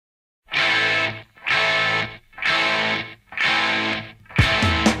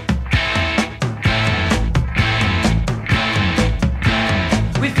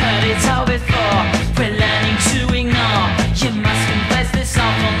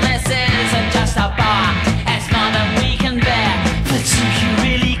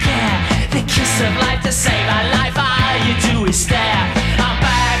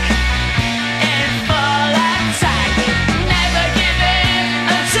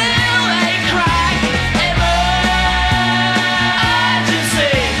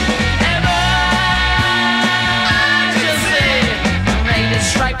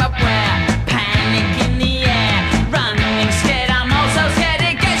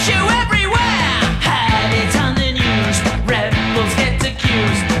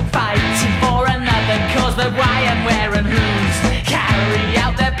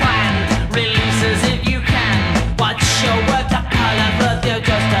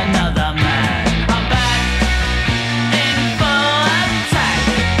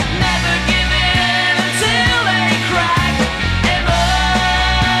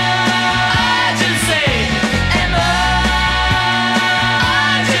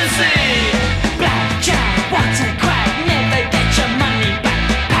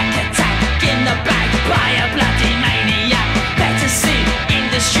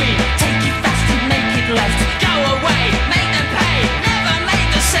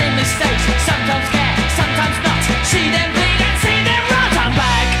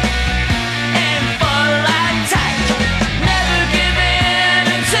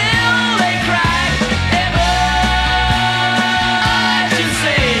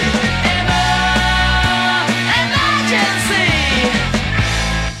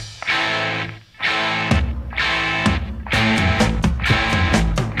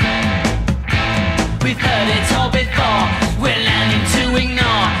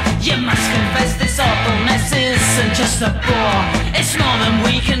just a bore. It's more than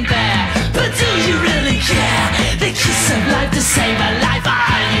we can bear. But do you really care? The kiss of life to save a life,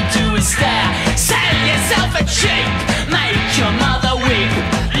 all you do is stare. Sell yourself a cheap